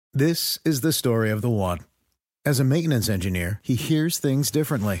This is the story of the one. As a maintenance engineer, he hears things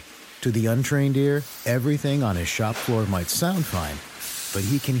differently. To the untrained ear, everything on his shop floor might sound fine, but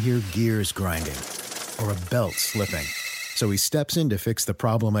he can hear gears grinding or a belt slipping. So he steps in to fix the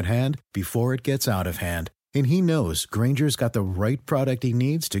problem at hand before it gets out of hand. And he knows Grainger's got the right product he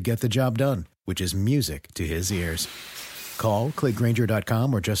needs to get the job done, which is music to his ears. Call, click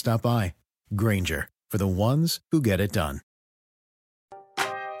Grainger.com, or just stop by. Grainger, for the ones who get it done.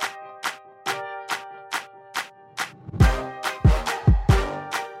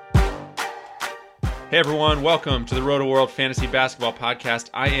 Hey everyone, welcome to the Roto World Fantasy Basketball Podcast.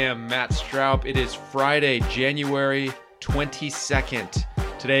 I am Matt Straub. It is Friday, January 22nd.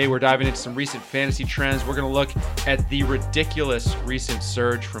 Today we're diving into some recent fantasy trends. We're going to look at the ridiculous recent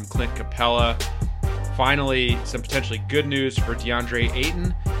surge from Clint Capella. Finally, some potentially good news for DeAndre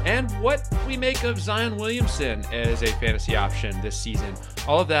Ayton, and what we make of Zion Williamson as a fantasy option this season.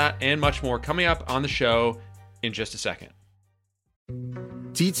 All of that and much more coming up on the show in just a second.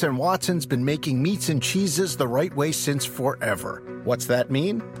 Dietz and Watson's been making meats and cheeses the right way since forever. What's that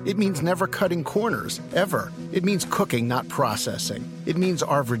mean? It means never cutting corners, ever. It means cooking, not processing. It means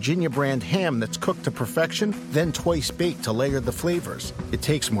our Virginia brand ham that's cooked to perfection, then twice baked to layer the flavors. It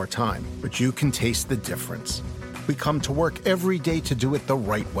takes more time, but you can taste the difference. We come to work every day to do it the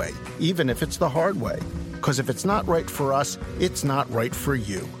right way, even if it's the hard way. Because if it's not right for us, it's not right for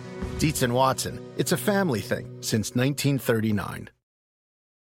you. Dietz and Watson, it's a family thing since 1939.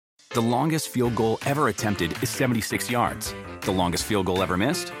 The longest field goal ever attempted is 76 yards. The longest field goal ever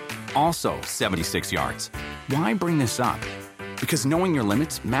missed? Also 76 yards. Why bring this up? Because knowing your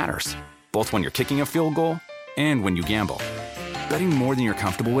limits matters, both when you're kicking a field goal and when you gamble. Betting more than you're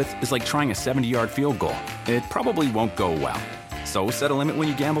comfortable with is like trying a 70-yard field goal. It probably won't go well. So set a limit when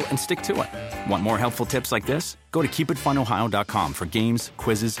you gamble and stick to it. Want more helpful tips like this? Go to keepitfunohio.com for games,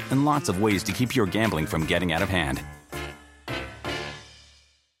 quizzes, and lots of ways to keep your gambling from getting out of hand.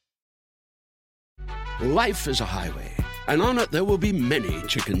 Life is a highway, and on it there will be many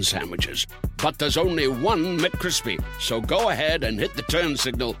chicken sandwiches. But there's only one McCrispy. So go ahead and hit the turn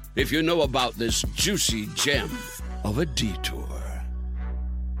signal if you know about this juicy gem of a detour.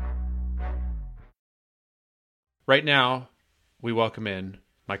 Right now, we welcome in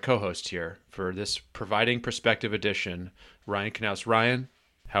my co-host here for this Providing Perspective edition, Ryan Knaus. Ryan,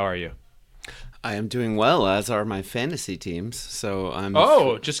 how are you? I am doing well, as are my fantasy teams. So I'm.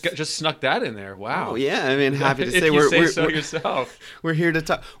 Oh, just snuck that in there. Wow. Oh, yeah, I mean, happy to say we're yourself. We're here to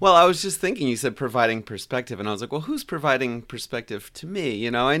talk. Well, I was just thinking. You said providing perspective, and I was like, well, who's providing perspective to me?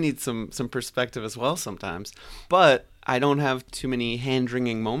 You know, I need some perspective as well sometimes. But I don't have too many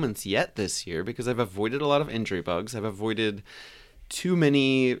hand-wringing moments yet this year because I've avoided a lot of injury bugs. I've avoided too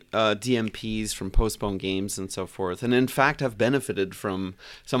many DMPs from postponed games and so forth. And in fact, I've benefited from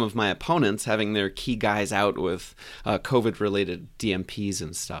some of my opponents having their key guys out with COVID-related DMPs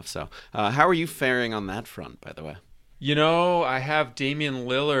and stuff. So how are you faring on that front, by the way? You know, I have Damian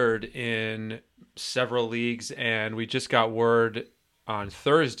Lillard in several leagues, and we just got word on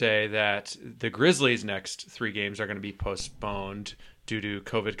Thursday that the Grizzlies' next 3 games are going to be postponed due to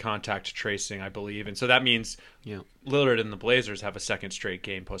COVID contact tracing, I believe. And so that means Lillard and the Blazers have a second straight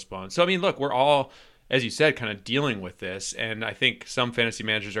game postponed. So, I mean, look, we're all, as you said, kind of dealing with this. And I think some fantasy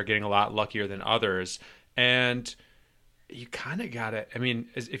managers are getting a lot luckier than others. And you kind of got to, I mean,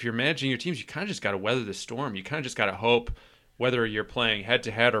 if you're managing your teams, you kind of just got to weather the storm. You kind of just got to hope, whether you're playing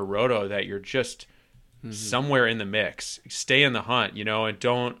head-to-head or roto, that you're just somewhere in the mix. Stay in the hunt, you know, and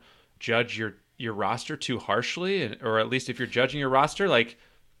don't judge your roster too harshly, or at least if you're judging your roster, like,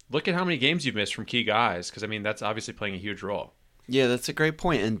 look at how many games you've missed from key guys, because I mean that's obviously playing a huge role. Yeah, that's a great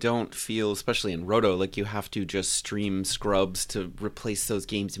point. And don't feel, especially in Roto, like you have to just stream scrubs to replace those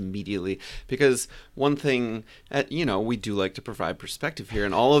games immediately. Because one thing, we do like to provide perspective here,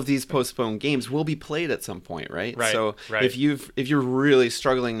 and all of these postponed games will be played at some point, right? Right. So right. if you're really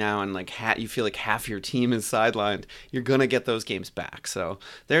struggling now and like you feel like half your team is sidelined, you're gonna get those games back. So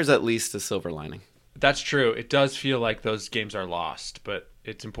there's at least a silver lining. That's true. It does feel like those games are lost, but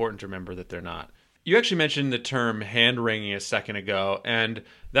it's important to remember that they're not. You actually mentioned the term hand-wringing a second ago, and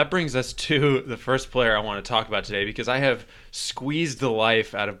that brings us to the first player I want to talk about today, because I have squeezed the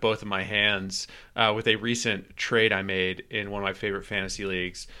life out of both of my hands with a recent trade I made in one of my favorite fantasy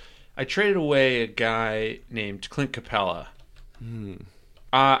leagues. I traded away a guy named Clint Capella.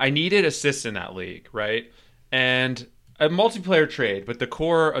 I needed assists in that league, right? And a multiplayer trade, but the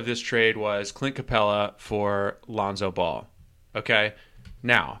core of this trade was Clint Capella for Lonzo Ball. Okay?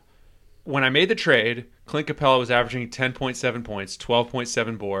 Now, when I made the trade, Clint Capella was averaging 10.7 points,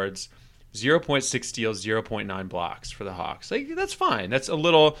 12.7 boards, 0.6 steals, 0.9 blocks for the Hawks. Like, that's fine. That's a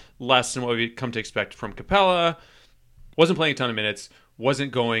little less than what we'd come to expect from Capella. Wasn't playing a ton of minutes,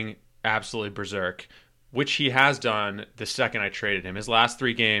 wasn't going absolutely berserk, which he has done the second I traded him. His last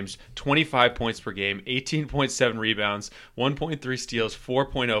 3 games, 25 points per game, 18.7 rebounds, 1.3 steals,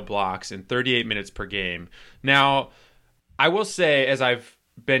 4.0 blocks, and 38 minutes per game. Now, I will say, as I've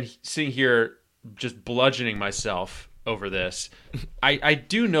been sitting here just bludgeoning myself over this, I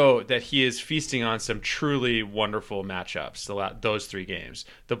do know that he is feasting on some truly wonderful matchups, those 3 games.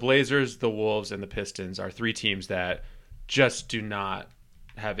 The Blazers, the Wolves, and the Pistons are 3 teams that just do not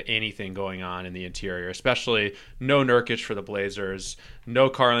have anything going on in the interior, especially no Nurkic for the Blazers, no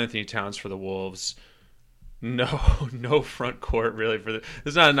Karl-Anthony Towns for the Wolves, no front court really for the.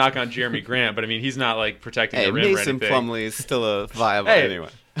 This is not a knock on Jeremy Grant, but I mean he's not like protecting the rim or anything. Mason Plumlee is still a viable anyway.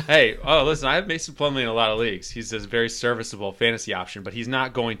 Listen, I have Mason Plumlee in a lot of leagues. He's a very serviceable fantasy option, but he's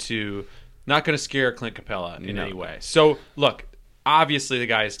not going to scare Clint Capella in any way. So look, obviously the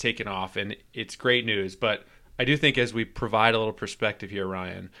guy is taken off, and it's great news, but I do think as we provide a little perspective here,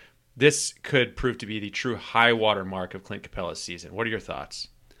 Ryan, this could prove to be the true high water mark of Clint Capella's season. What are your thoughts?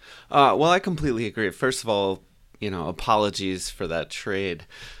 Well, I completely agree. First of all, apologies for that trade.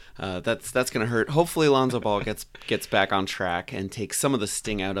 That's going to hurt. Hopefully Lonzo Ball gets back on track and takes some of the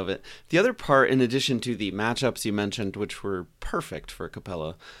sting out of it. The other part, in addition to the matchups you mentioned, which were perfect for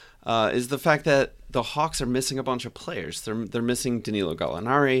Capella, is the fact that the Hawks are missing a bunch of players. They're missing Danilo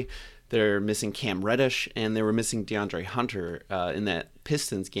Gallinari. They're missing Cam Reddish, and they were missing DeAndre Hunter in that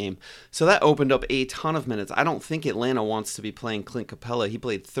Pistons game. So that opened up a ton of minutes. I don't think Atlanta wants to be playing Clint Capella. He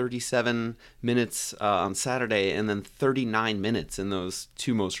played 37 minutes on Saturday and then 39 minutes in those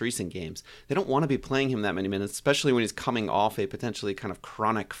 2 most recent games. They don't want to be playing him that many minutes, especially when he's coming off a potentially kind of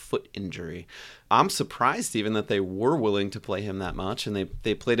chronic foot injury. I'm surprised even that they were willing to play him that much, and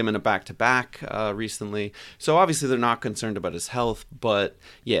they played him in a back-to-back recently. So obviously they're not concerned about his health, but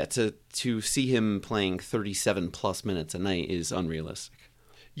yeah, to see him playing 37-plus minutes a night is unrealistic.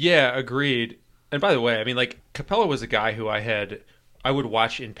 Yeah, agreed. And by the way, I mean, like, Capella was a guy who I would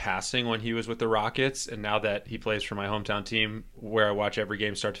watch in passing when he was with the Rockets, and now that he plays for my hometown team, where I watch every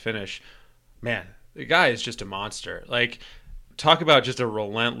game start to finish, man, the guy is just a monster. Like, talk about just a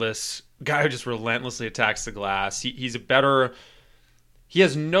relentless guy who just relentlessly attacks the glass. He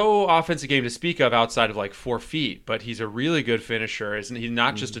has no offensive game to speak of outside of like 4 feet, but he's a really good finisher. He's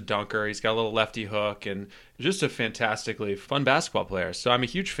not just a dunker. He's got a little lefty hook and just a fantastically fun basketball player. So I'm a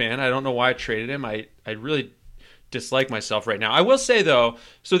huge fan. I don't know why I traded him. I really dislike myself right now. I will say though,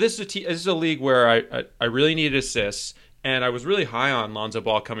 so this is a league where I really needed assists, and I was really high on Lonzo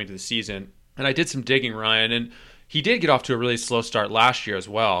Ball coming to the season. And I did some digging, Ryan, and he did get off to a really slow start last year as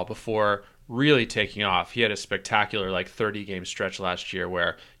well before really taking off. He had a spectacular 30-game stretch last year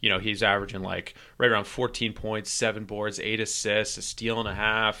where, he's averaging right around 14 points, 7 boards, 8 assists, a steal and a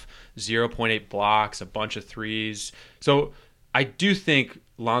half, 0.8 blocks, a bunch of threes. So I do think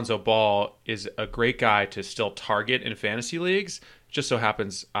Lonzo Ball is a great guy to still target in fantasy leagues. Just so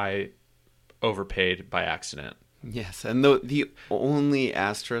happens I overpaid by accident. Yes, and the only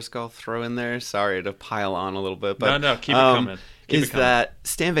asterisk I'll throw in there, sorry to pile on a little bit, but no, keep it coming. That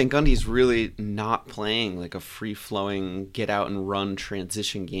Stan Van Gundy's really not playing like a free-flowing get-out-and-run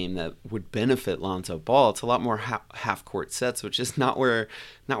transition game that would benefit Lonzo Ball. It's a lot more half-court sets, which is not where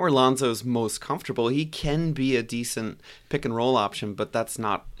Lonzo's most comfortable. He can be a decent pick-and-roll option, but that's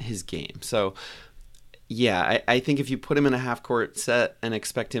not his game. So yeah, I think if you put him in a half-court set and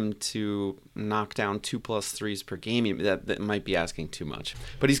expect him to knock down 2+ threes per game, that might be asking too much.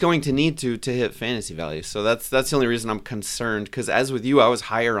 But he's going to need to hit fantasy value. So that's the only reason I'm concerned, because as with you, I was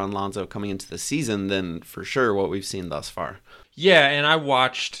higher on Lonzo coming into the season than for sure what we've seen thus far. Yeah, and I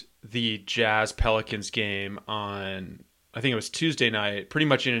watched the Jazz-Pelicans game on, I think it was Tuesday night, pretty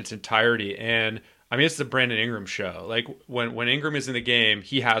much in its entirety, and I mean, it's the Brandon Ingram show. Like, when Ingram is in the game,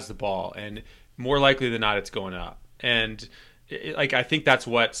 he has the ball, and more likely than not, it's going up. And I think that's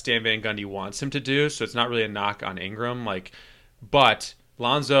what Stan Van Gundy wants him to do. So it's not really a knock on Ingram. But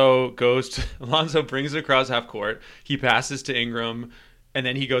Lonzo brings it across half court. He passes to Ingram, and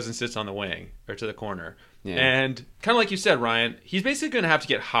then he goes and sits on the wing or to the corner. Yeah. And kind of like you said, Ryan, he's basically going to have to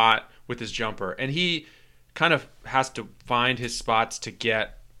get hot with his jumper, and he kind of has to find his spots to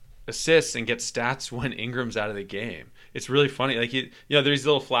get assists and get stats when Ingram's out of the game. It's really funny. There's these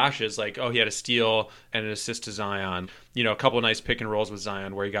little flashes he had a steal and an assist to Zion, a couple of nice pick and rolls with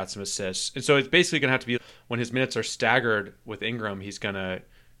Zion where he got some assists. And so it's basically going to have to be when his minutes are staggered with Ingram, he's going to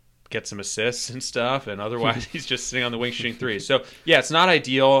get some assists and stuff. And otherwise he's just sitting on the wing shooting threes. So yeah, it's not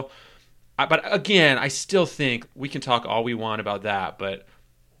ideal. But again, I still think we can talk all we want about that, but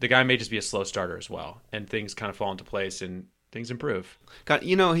the guy may just be a slow starter as well, and things kind of fall into place and things improve.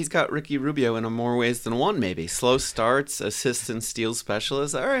 He's got Ricky Rubio in more ways than one, maybe. Slow starts, assist and steal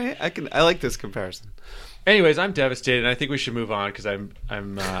specialist. All right, I like this comparison. Anyways, I'm devastated, and I think we should move on because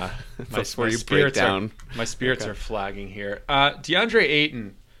my spirits are flagging here. DeAndre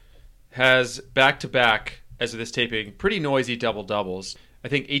Ayton has back-to-back, as of this taping, pretty noisy double-doubles. I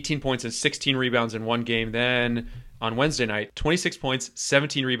think 18 points and 16 rebounds in one game. Then on Wednesday night, 26 points,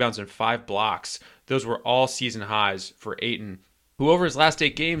 17 rebounds, and 5 blocks. Those were all season highs for Ayton, who over his last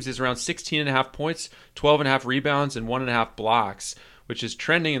 8 games is around 16.5 points, 12.5 rebounds, and 1.5 blocks, which is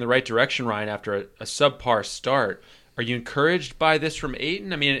trending in the right direction, Ryan, after a subpar start. Are you encouraged by this from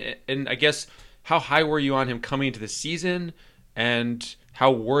Ayton? I mean, and I guess how high were you on him coming into the season, and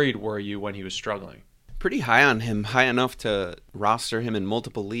how worried were you when he was struggling? Pretty high on him, high enough to roster him in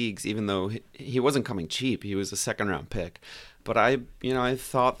multiple leagues, even though he wasn't coming cheap. He was a second-round pick. But I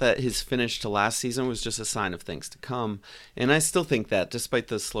thought that his finish to last season was just a sign of things to come. And I still think that, despite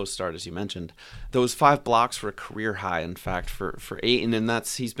the slow start, as you mentioned, those 5 blocks were a career high, in fact, for Ayton. And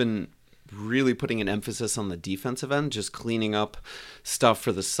he's been really putting an emphasis on the defensive end, just cleaning up stuff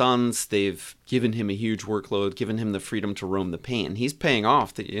for the Suns. They've given him a huge workload, given him the freedom to roam the paint. And he's paying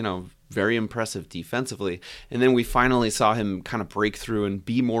off, very impressive defensively. And then we finally saw him kind of break through and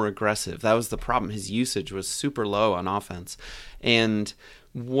be more aggressive. That was the problem. His usage was super low on offense. And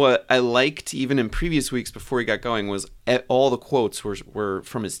what I liked even in previous weeks before he got going was all the quotes were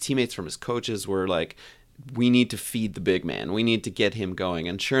from his teammates, from his coaches, were like, we need to feed the big man. We need to get him going.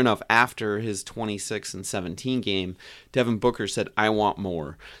 And sure enough, after his 26 and 17 game, Devin Booker said, I want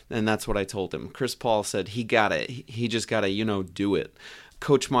more. And that's what I told him. Chris Paul said, he got it. He just got to, do it.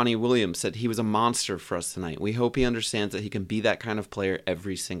 Coach Monty Williams said he was a monster for us tonight. We hope he understands that he can be that kind of player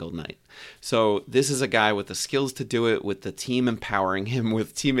every single night. So this is a guy with the skills to do it, with the team empowering him,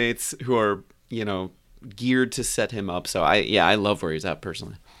 with teammates who are, geared to set him up. So I love where he's at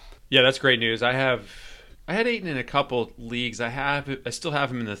personally. Yeah, that's great news. I had Ayton in a couple leagues. I still have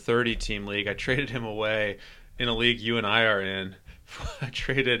him in the 30-team league. I traded him away in a league you and I are in. I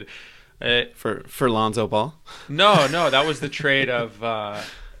traded for Lonzo Ball. No, that was the trade of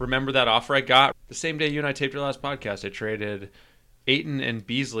remember that offer I got the same day you and I taped your last podcast. I traded Ayton and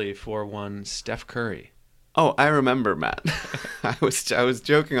Beasley for one Steph Curry. Oh, I remember, Matt. I was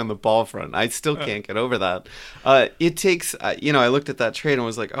joking on the ball front. I still can't get over that. It takes, I looked at that trade and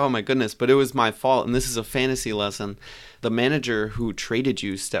was like, oh my goodness, but it was my fault. And this is a fantasy lesson. The manager who traded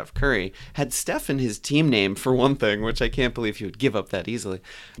you, Steph Curry, had Steph in his team name for one thing, which I can't believe he would give up that easily.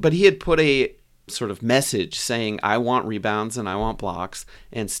 But he had put a sort of message saying, I want rebounds and I want blocks,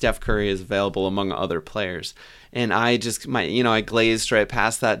 and Steph Curry is available among other players. And I just, I glazed right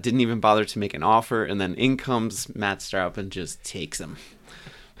past that, didn't even bother to make an offer, and then in comes Matt Stroup and just takes him.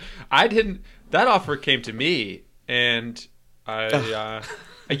 That offer came to me, and look,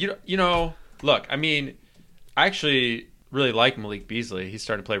 I mean, I actually really like Malik Beasley. He's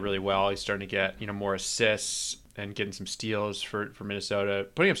starting to play really well. He's starting to get, more assists and getting some steals for Minnesota,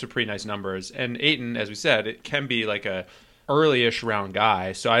 putting up some pretty nice numbers. And Ayton, as we said, it can be like a early-ish round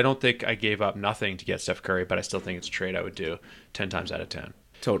guy, so I don't think I gave up nothing to get Steph Curry, but I still think it's a trade I would do 10 times out of 10.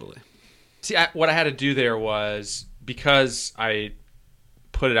 Totally. See, what I had to do there was, because I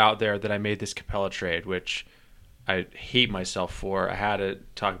put it out there that I made this Capella trade, which I hate myself for, I had to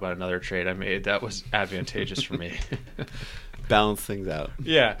talk about another trade I made that was advantageous for me. Balance things out.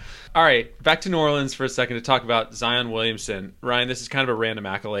 Yeah. All right. Back to New Orleans for a second to talk about Zion Williamson. Ryan, this is kind of a random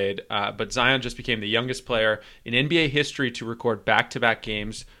accolade, but Zion just became the youngest player in NBA history to record back-to-back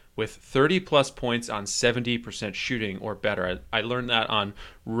games with 30-plus points on 70% shooting or better. I learned that on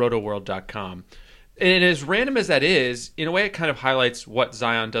rotoworld.com. And as random as that is, in a way it kind of highlights what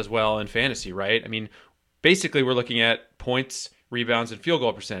Zion does well in fantasy, right? I mean, basically we're looking at points, rebounds, and field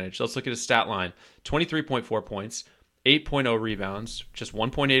goal percentage. Let's look at his stat line. 23.4 points. 8.0 rebounds, just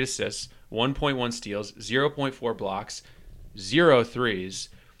 1.8 assists, 1.1 steals, 0.4 blocks, 0 threes,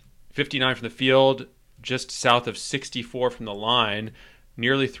 59 from the field, just south of 64 from the line,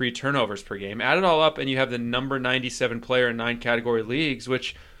 nearly 3 turnovers per game. Add it all up, and you have the number 97 player in 9 category leagues,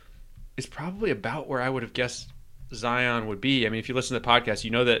 which is probably about where I would have guessed Zion would be. I mean, if you listen to the podcast, you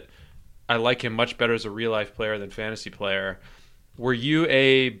know that I like him much better as a real-life player than fantasy player. Were you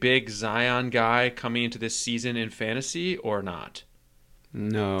a big Zion guy coming into this season in fantasy or not?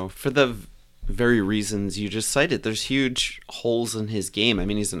 No. For the very reasons you just cited. There's huge holes in his game. I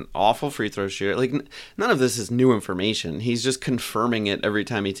mean, he's an awful free throw shooter. Like, none of this is new information. He's just confirming it every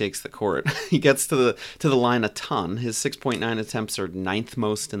time he takes the court. He gets to the line a ton. His 6.9 attempts are ninth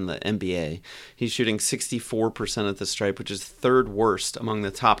most in the NBA. He's shooting 64% at the stripe, which is third worst among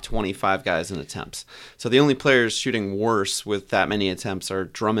the top 25 guys in attempts. So the only players shooting worse with that many attempts are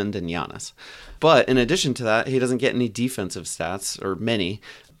Drummond and Giannis. But in addition to that, he doesn't get any defensive stats, or many.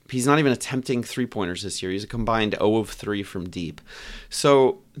 He's not even attempting three-pointers this year. He's a combined 0 of 3 from deep.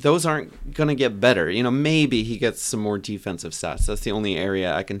 So those aren't going to get better. You know, maybe he gets some more defensive stats. That's the only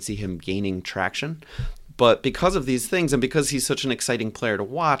area I can see him gaining traction. But because of these things, and because he's such an exciting player to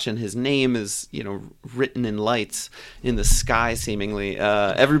watch, and his name is, you know, written in lights in the sky seemingly,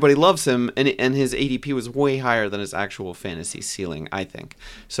 everybody loves him, and his ADP was way higher than his actual fantasy ceiling, I think.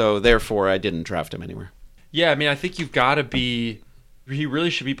 So therefore, I didn't draft him anywhere. Yeah, I mean, I think you've got to be... He really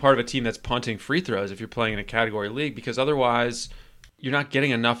should be part of a team that's punting free throws if you're playing in a category league, because otherwise you're not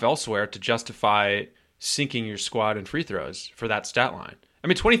getting enough elsewhere to justify sinking your squad in free throws for that stat line. I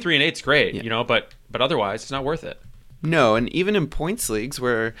mean, 23 and 8 is great, you know, but otherwise it's not worth it. No, and even in points leagues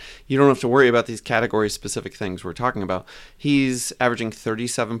where you don't have to worry about these category-specific things we're talking about, he's averaging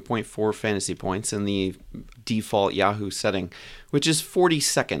 37.4 fantasy points in the default Yahoo setting, which is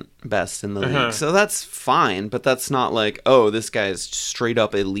 42nd best in the league. So that's fine, but that's not like, oh, this guy is straight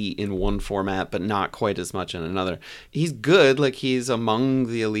up elite in one format, but not quite as much in another. He's good, like he's among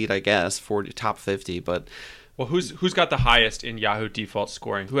the elite, I guess, top 50, but... Well, who's got the highest in Yahoo default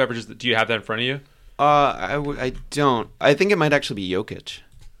scoring? Who averages? Do you have that in front of you? I don't. I think it might actually be Jokic.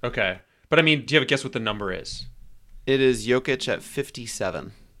 Okay. But I mean, do you have a guess what the number is? It is Jokic at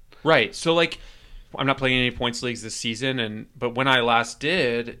 57. Right. So, like, I'm not playing any points leagues this season, but when I last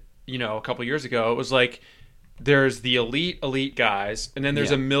did, you know, a couple years ago, it was like there's the elite guys, and then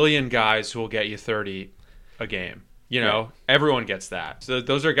there's a million guys who will get you 30 a game. You know, everyone gets that. So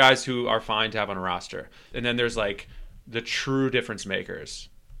those are guys who are fine to have on a roster. And then there's, like, the true difference makers.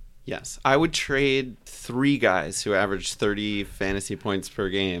 Yes, I would trade 3 guys who average 30 fantasy points per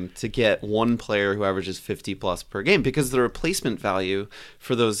game to get one player who averages 50 plus per game, because the replacement value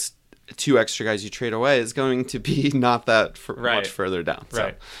for those 2 extra guys you trade away is going to be not that much further down.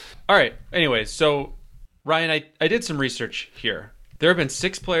 Right. All right. Anyway, so Ryan, I did some research here. There have been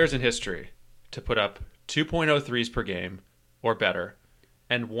 6 players in history to put up 2.0 threes per game or better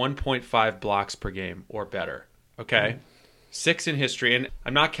and 1.5 blocks per game or better. Okay? 6 in history, and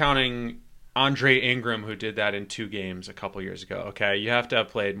I'm not counting Andre Ingram, who did that in 2 games a couple years ago. Okay, you have to have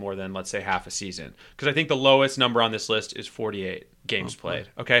played more than, let's say, half a season, because I think the lowest number on this list is 48 games played.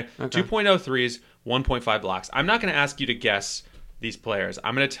 Okay, 2.0 threes, 1.5 blocks. I'm not going to ask you to guess these players.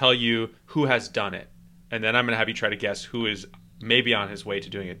 I'm going to tell you who has done it, and then I'm going to have you try to guess who is maybe on his way to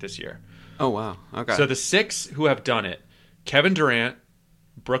doing it this year. Oh wow! Okay. So the 6 who have done it: Kevin Durant,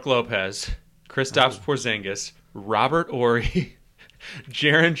 Brook Lopez, Kristaps Porzingis, Robert Horry,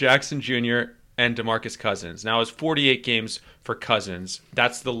 Jaren Jackson Jr., and DeMarcus Cousins. Now, it's 48 games for Cousins.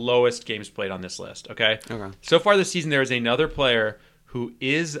 That's the lowest games played on this list, okay? So far this season, there is another player who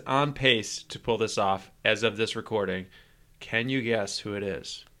is on pace to pull this off as of this recording. Can you guess who it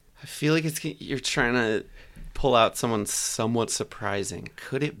is? I feel like you're trying to pull out someone somewhat surprising.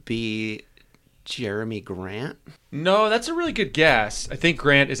 Could it be Jeremy Grant? No, that's a really good guess. I think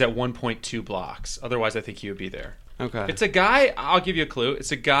Grant is at 1.2 blocks. Otherwise, I think he would be there. Okay. It's a guy, I'll give you a clue.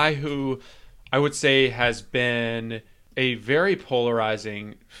 It's a guy who I would say has been a very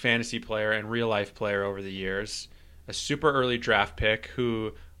polarizing fantasy player and real life player over the years. A super early draft pick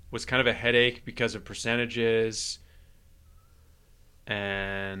who was kind of a headache because of percentages.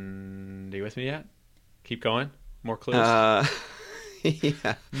 And are you with me yet? Keep going. More clues.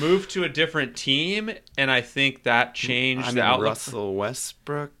 Yeah. Moved to a different team, and I think that changed the outlook. Russell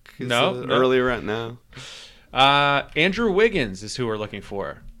Westbrook? No. Earlier right now. Andrew Wiggins is who we're looking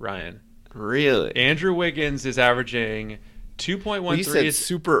for, Ryan. Really? Andrew Wiggins is averaging 2.13. Well, you said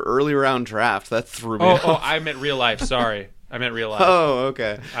super early round draft. That threw me off. Oh, I meant real life. Sorry. I meant real life. Oh,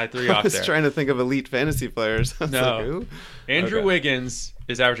 okay. I threw you off there. I was trying to think of elite fantasy players. No. Like, who? Andrew Wiggins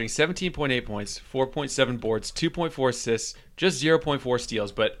is averaging 17.8 points, 4.7 boards, 2.4 assists, just 0.4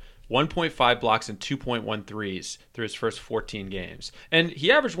 steals, but 1.5 blocks and 2.1 threes through his first 14 games. And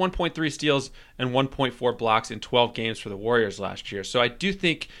he averaged 1.3 steals and 1.4 blocks in 12 games for the Warriors last year. So I do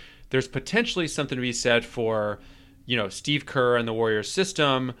think there's potentially something to be said for, you know, Steve Kerr and the Warriors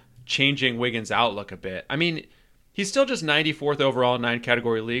system changing Wiggins' outlook a bit. I mean, he's still just 94th overall in 9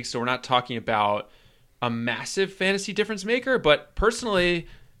 category leagues, so we're not talking about a massive fantasy difference maker. But personally,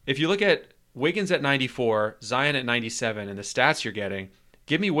 if you look at Wiggins at 94, Zion at 97, and the stats you're getting,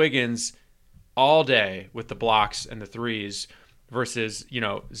 give me Wiggins all day with the blocks and the threes versus,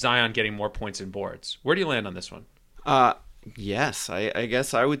 Zion getting more points and boards. Where do you land on this one? Yes, I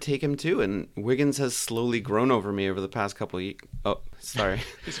guess I would take him too. And Wiggins has slowly grown over me over the past couple of Oh, sorry.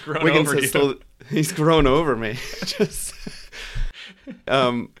 He's grown Wiggins over has you. He's grown over me. Just,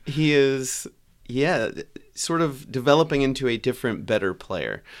 he is, sort of developing into a different, better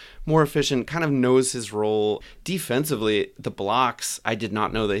player. More efficient, kind of knows his role. Defensively, the blocks, I did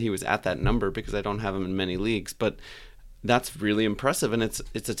not know that he was at that number because I don't have him in many leagues, but that's really impressive, and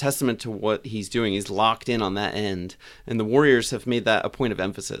it's a testament to what he's doing. He's locked in on that end, and the Warriors have made that a point of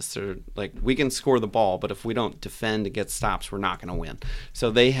emphasis. They're like, we can score the ball, but if we don't defend and get stops, we're not going to win.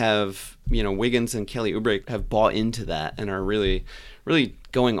 So they have, Wiggins and Kelly Oubre have bought into that and are really, really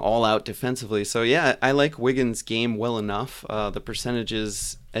going all out defensively. So yeah, I like Wiggins' game well enough. The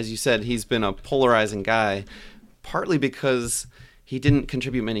percentages, as you said, he's been a polarizing guy, partly because he didn't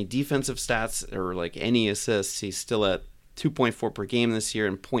contribute many defensive stats or like any assists. He's still at 2.4 per game this year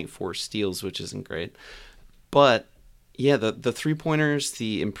and 0.4 steals, which isn't great. But yeah, the three-pointers,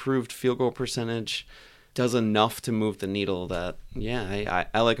 the improved field goal percentage does enough to move the needle that,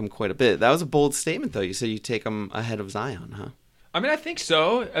 I like him quite a bit. That was a bold statement, though. You said you take him ahead of Zion, huh? I mean, I think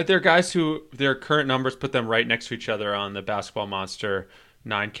so. There are guys who their current numbers put them right next to each other on the Basketball Monster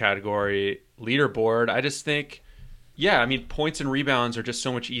 9-category leaderboard. I just think, points and rebounds are just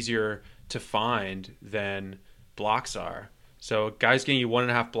so much easier to find than blocks are. So guys getting you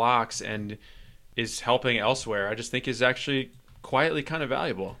 1.5 blocks and is helping elsewhere, I just think is actually quietly kind of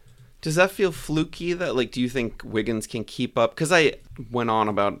valuable. Does that feel fluky? That do you think Wiggins can keep up? Because I went on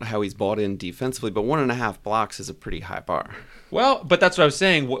about how he's bought in defensively, but 1.5 blocks is a pretty high bar. Well, but that's what I was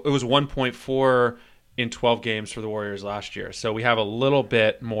saying. It was 1.4 in 12 games for the Warriors last year. So we have a little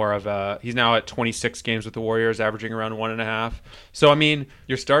bit more of he's now at 26 games with the Warriors, averaging around 1.5. So, I mean,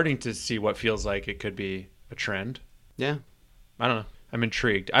 you're starting to see what feels like it could be a trend. Yeah. I don't know. I'm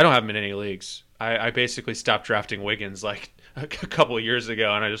intrigued. I don't have him in any leagues. I basically stopped drafting Wiggins like a couple of years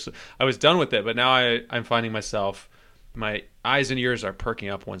ago, and I was done with it. But now I'm finding myself, my eyes and ears are perking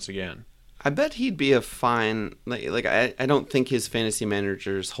up once again. I bet he'd be a fine, I don't think his fantasy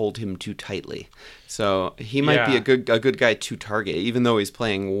managers hold him too tightly. So he might be a good guy to target, even though he's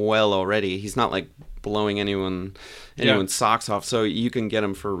playing well already. He's not like blowing anyone's socks off, so you can get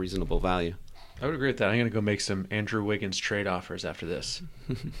him for a reasonable value. I would agree with that. I'm going to go make some Andrew Wiggins trade offers after this.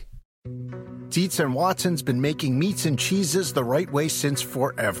 Dietz and Watson's been making meats and cheeses the right way since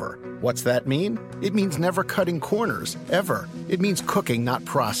forever. What's that mean? It means never cutting corners, ever. It means cooking, not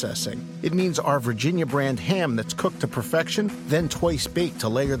processing. It means our Virginia brand ham that's cooked to perfection, then twice baked to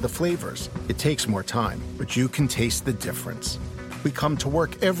layer the flavors. It takes more time, but you can taste the difference. We come to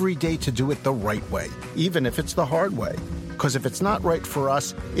work every day to do it the right way, even if it's the hard way. Because if it's not right for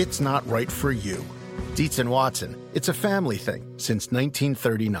us, it's not right for you. Dietz and Watson, it's a family thing since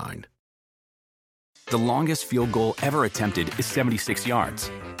 1939. The longest field goal ever attempted is 76 yards.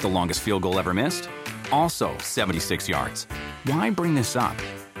 The longest field goal ever missed? Also 76 yards. Why bring this up?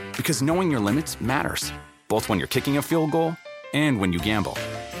 Because knowing your limits matters, both when you're kicking a field goal and when you gamble.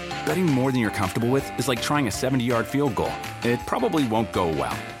 Betting more than you're comfortable with is like trying a 70-yard field goal. It probably won't go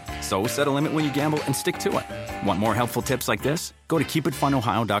well. So set a limit when you gamble and stick to it. Want more helpful tips like this? Go to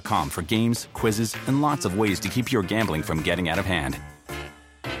keepitfunohio.com for games, quizzes, and lots of ways to keep your gambling from getting out of hand.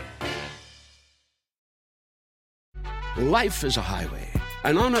 Life is a highway,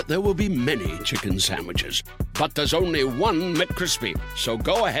 and on it there will be many chicken sandwiches. But there's only one McCrispy. So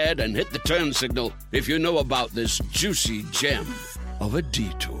go ahead and hit the turn signal if you know about this juicy gem of a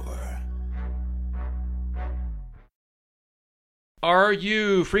detour. Are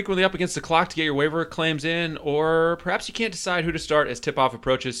you frequently up against the clock to get your waiver claims in? Or perhaps you can't decide who to start as tip-off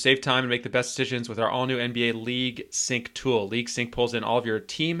approaches? Save time and make the best decisions with our all-new NBA League Sync tool. League Sync pulls in all of your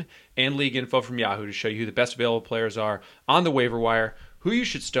team and league info from Yahoo to show you who the best available players are on the waiver wire, who you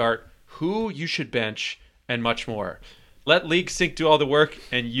should start, who you should bench, and much more. Let League Sync do all the work,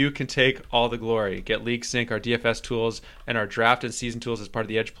 and you can take all the glory. Get League Sync, our DFS tools, and our draft and season tools as part of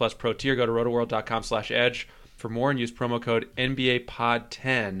the Edge Plus Pro tier. Go to rotoworld.com/edge for more and use promo code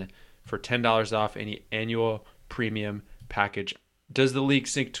NBAPOD10 for $10 off any annual premium package. Does the League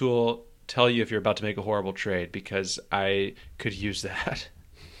Sync tool tell you if you're about to make a horrible trade? Because I could use that.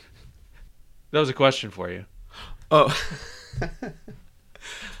 That was a question for you. Oh.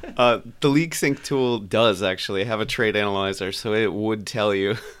 The League Sync tool does actually have a trade analyzer, so it would tell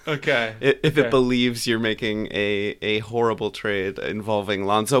you if it believes you're making a horrible trade involving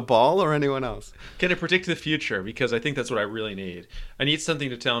Lonzo Ball or anyone else. Can it predict the future? Because I think that's what I really need. I need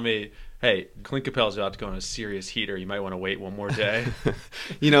something to tell me, hey, Clint Capela's about to go on a serious heater. You might want to wait one more day.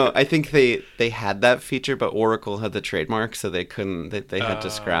 I think they had that feature, but Oracle had the trademark, so they couldn't. They had to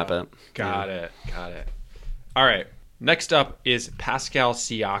scrap it. Got it. All right. Next up is Pascal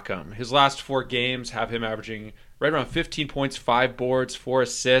Siakam. His last 4 games have him averaging right around 15 points, 5 boards, 4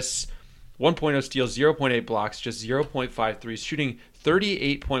 assists, 1.0 steals, 0.8 blocks, just 0.5 threes, shooting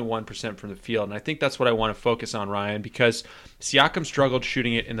 38.1% from the field. And I think that's what I want to focus on, Ryan, because Siakam struggled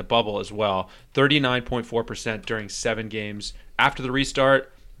shooting it in the bubble as well. 39.4% during 7 games after the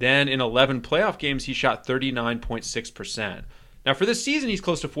restart. Then in 11 playoff games, he shot 39.6%. Now for this season, he's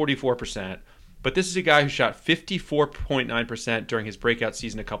close to 44%. But this is a guy who shot 54.9% during his breakout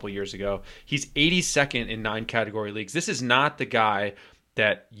season a couple years ago. He's 82nd in 9 category leagues. This is not the guy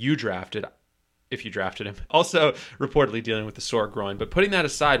that you drafted, if you drafted him. Also reportedly dealing with the sore groin. But putting that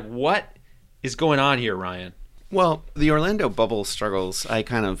aside, what is going on here, Ryan? Well, the Orlando bubble struggles I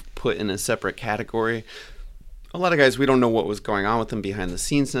kind of put in a separate category. A lot of guys, we don't know what was going on with them behind the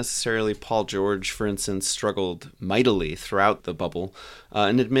scenes necessarily. Paul George, for instance, struggled mightily throughout the bubble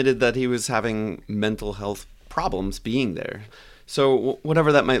and admitted that he was having mental health problems being there. So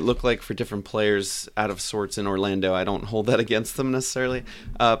whatever that might look like for different players out of sorts in Orlando, I don't hold that against them necessarily.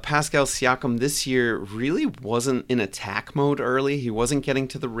 Pascal Siakam this year really wasn't in attack mode early. He wasn't getting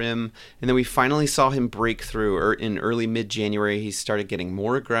to the rim. And then we finally saw him break through in early mid-January. He started getting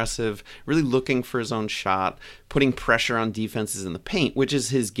more aggressive, really looking for his own shot, putting pressure on defenses in the paint, which is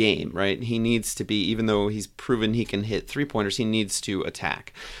his game, right? He needs to be, even though he's proven he can hit three-pointers, he needs to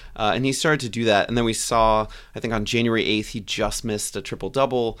attack. And he started to do that. And then we saw, I think on January 8th, he just missed a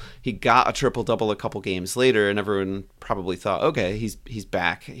triple-double. He got a triple-double a couple games later, and everyone probably thought, okay, he's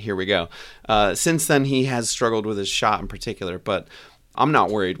back. Here we go. Since then, he has struggled with his shot in particular, but I'm not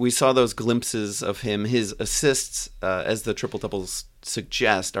worried. We saw those glimpses of him. His assists, as the triple-doubles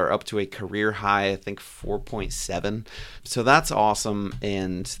suggest, are up to a career high, I think 4.7. So that's awesome.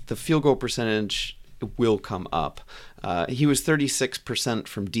 And the field goal percentage will come up. He was 36%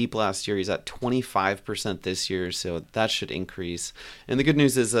 from deep last year. He's at 25% this year, so that should increase. And the good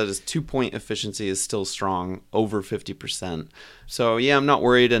news is that his 2-point efficiency is still strong, over 50%. So yeah, I'm not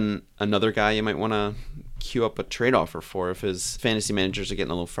worried. And another guy you might want to queue up a trade offer for if his fantasy managers are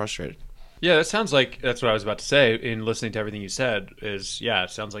getting a little frustrated. Yeah, that sounds like that's what I was about to say in listening to everything you said is, yeah,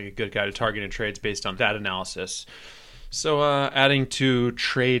 it sounds like a good guy to target in trades based on that analysis. So adding to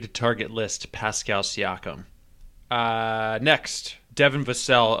trade target list, Pascal Siakam. Next, Devin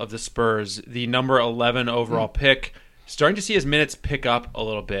Vassell of the Spurs, the number 11 overall pick, starting to see his minutes pick up a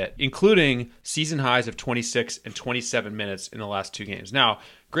little bit, including season highs of 26 and 27 minutes in the last 2 games. Now,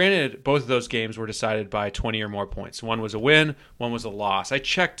 granted, both of those games were decided by 20 or more points. One was a win, one was a loss. I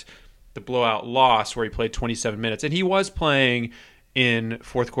checked the blowout loss where he played 27 minutes, and he was playing in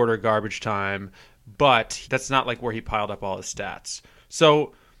fourth quarter garbage time, but that's not like where he piled up all his stats.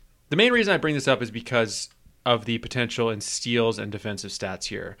 So the main reason I bring this up is because of the potential in steals and defensive stats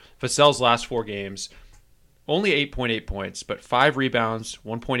here. Vassell's last 4 games, only 8.8 points, but 5 rebounds,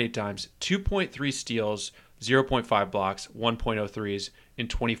 1.8 dimes, 2.3 steals, 0.5 blocks, 1.0 threes in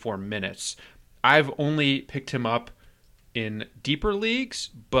 24 minutes. I've only picked him up in deeper leagues,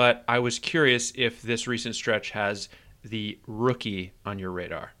 but I was curious if this recent stretch has the rookie on your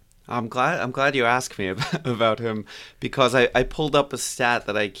radar. I'm glad you asked me about him, because I pulled up a stat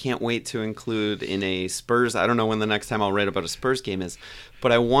that I can't wait to include in a Spurs. I don't know when the next time I'll write about a Spurs game is,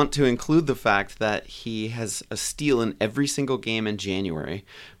 but I want to include the fact that he has a steal in every single game in January,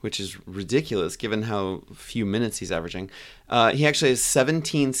 which is ridiculous given how few minutes he's averaging. He actually has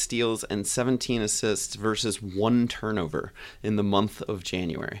 17 steals and 17 assists versus 1 turnover in the month of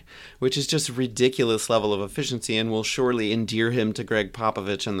January, which is just a ridiculous level of efficiency and will surely endear him to Greg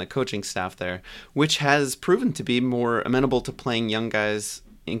Popovich and the coaching staff there, which has proven to be more amenable to playing young guys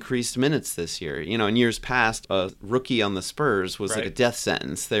increased minutes this year. You know, in years past, a rookie on the Spurs was like a death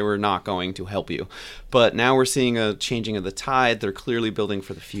sentence. They were not going to help you. But now we're seeing a changing of the tide. They're clearly building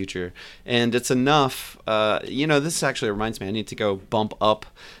for the future. And it's enough. This actually reminds me, I need to go bump up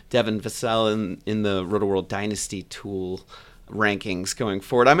Devin Vassell in the Roto-World Dynasty tool rankings going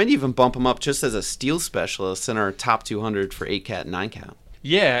forward. I might even bump him up just as a steal specialist in our top 200 for 8-cat and 9-cat.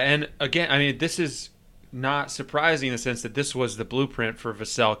 Yeah, and again, I mean, this is not surprising in the sense that this was the blueprint for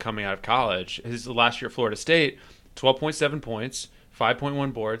Vassell coming out of college. His last year at Florida State, 12.7 points,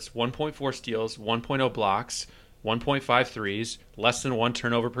 5.1 boards, 1.4 steals, 1.0 blocks, 1.5 threes, less than 1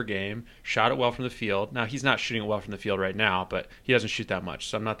 turnover per game, shot it well from the field. Now, he's not shooting it well from the field right now, but he doesn't shoot that much,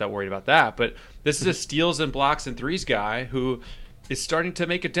 so I'm not that worried about that. But this is a steals and blocks and threes guy who is starting to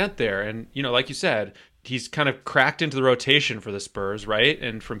make a dent there. And, like you said, he's kind of cracked into the rotation for the Spurs, right?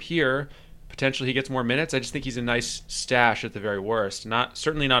 And from here, potentially he gets more minutes. I just think he's a nice stash at the very worst.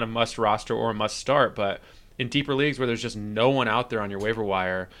 Certainly not a must roster or a must start, but in deeper leagues where there's just no one out there on your waiver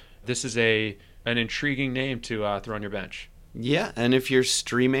wire, this is an intriguing name to throw on your bench. Yeah, and if you're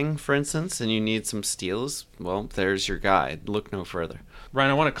streaming, for instance, and you need some steals, well, there's your guy. Look no further.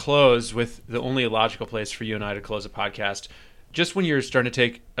 Ryan, I want to close with the only logical place for you and I to close a podcast. Just when you're starting to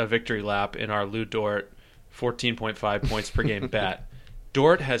take a victory lap in our Lou Dort 14.5 points per game bet,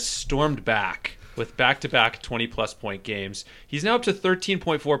 Dort has stormed back with back-to-back 20-plus point games. He's now up to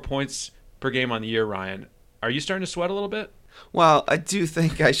 13.4 points per game on the year, Ryan. Are you starting to sweat a little bit? Well, I do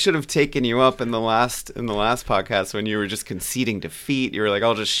think I should have taken you up in the last podcast when you were just conceding defeat. You were like,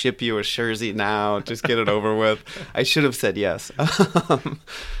 I'll just ship you a jersey now. Just get it over with. I should have said yes.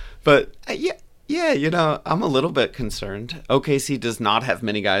 But yeah, I'm a little bit concerned. OKC does not have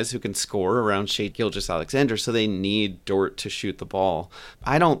many guys who can score around Shai Gilgeous-Alexander, so they need Dort to shoot the ball.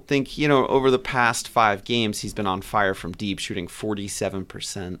 I don't think, over the past 5 games, he's been on fire from deep, shooting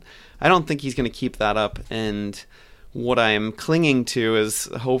 47%. I don't think he's going to keep that up, and what I'm clinging to is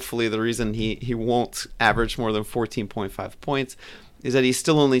hopefully the reason he won't average more than 14.5 points is that he's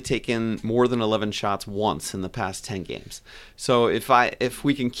still only taken more than 11 shots once in the past 10 games. So if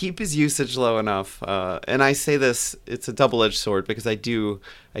we can keep his usage low enough, and I say this, it's a double-edged sword because I do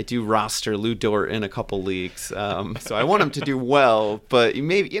roster Lou Dort in a couple leagues, so I want him to do well. But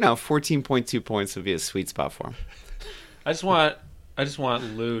maybe 14.2 points would be a sweet spot for him. I just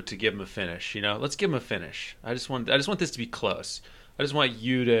want Lou to give him a finish. Let's give him a finish. I just want this to be close. I just want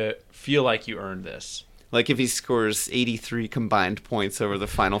you to feel like you earned this. Like if he scores 83 combined points over the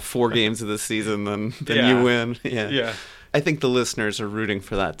final 4 games of the season, then you win. Yeah. I think the listeners are rooting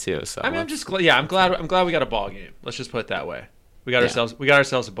for that too. So I'm just glad. Yeah, I'm glad we got a ball game. Let's just put it that way. We got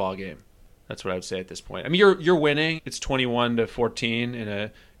ourselves a ball game. That's what I would say at this point. I mean, you're winning. It's 21-14 in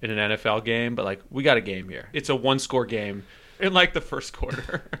an NFL game, but like we got a game here. It's a 1-score game in like the first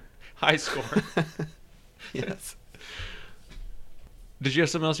quarter. High score. Yes. Did you have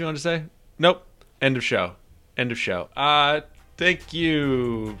something else you wanted to say? Nope. End of show. Thank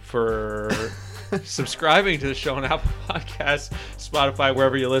you for subscribing to the show on Apple Podcasts, Spotify,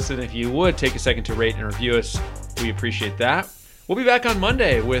 wherever you listen. If you would, take a second to rate and review us. We appreciate that. We'll be back on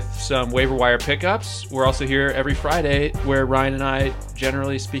Monday with some waiver wire pickups. We're also here every Friday where Ryan and I,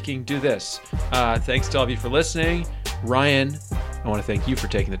 generally speaking, do this. Thanks to all of you for listening. Ryan, I want to thank you for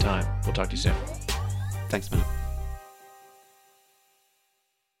taking the time. We'll talk to you soon. Thanks, man.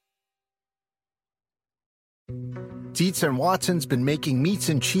 Dietz & Watson's been making meats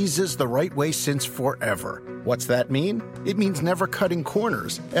and cheeses the right way since forever. What's that mean? It means never cutting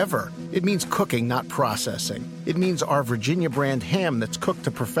corners, ever. It means cooking, not processing. It means our Virginia brand ham that's cooked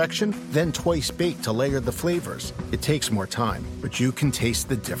to perfection, then twice baked to layer the flavors. It takes more time, but you can taste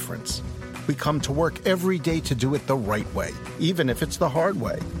the difference. We come to work every day to do it the right way, even if it's the hard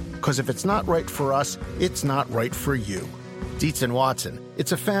way. Because if it's not right for us, it's not right for you. Dietz & Watson,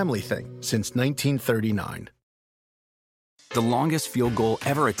 it's a family thing since 1939. The longest field goal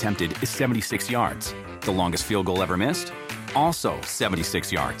ever attempted is 76 yards. The longest field goal ever missed? Also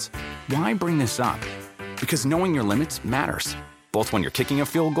 76 yards. Why bring this up? Because knowing your limits matters, both when you're kicking a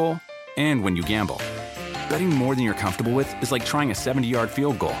field goal and when you gamble. Betting more than you're comfortable with is like trying a 70-yard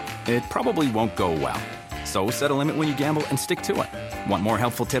field goal. It probably won't go well. So set a limit when you gamble and stick to it. Want more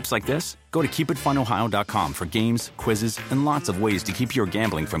helpful tips like this? Go to keepitfunohio.com for games, quizzes, and lots of ways to keep your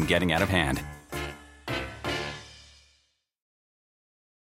gambling from getting out of hand.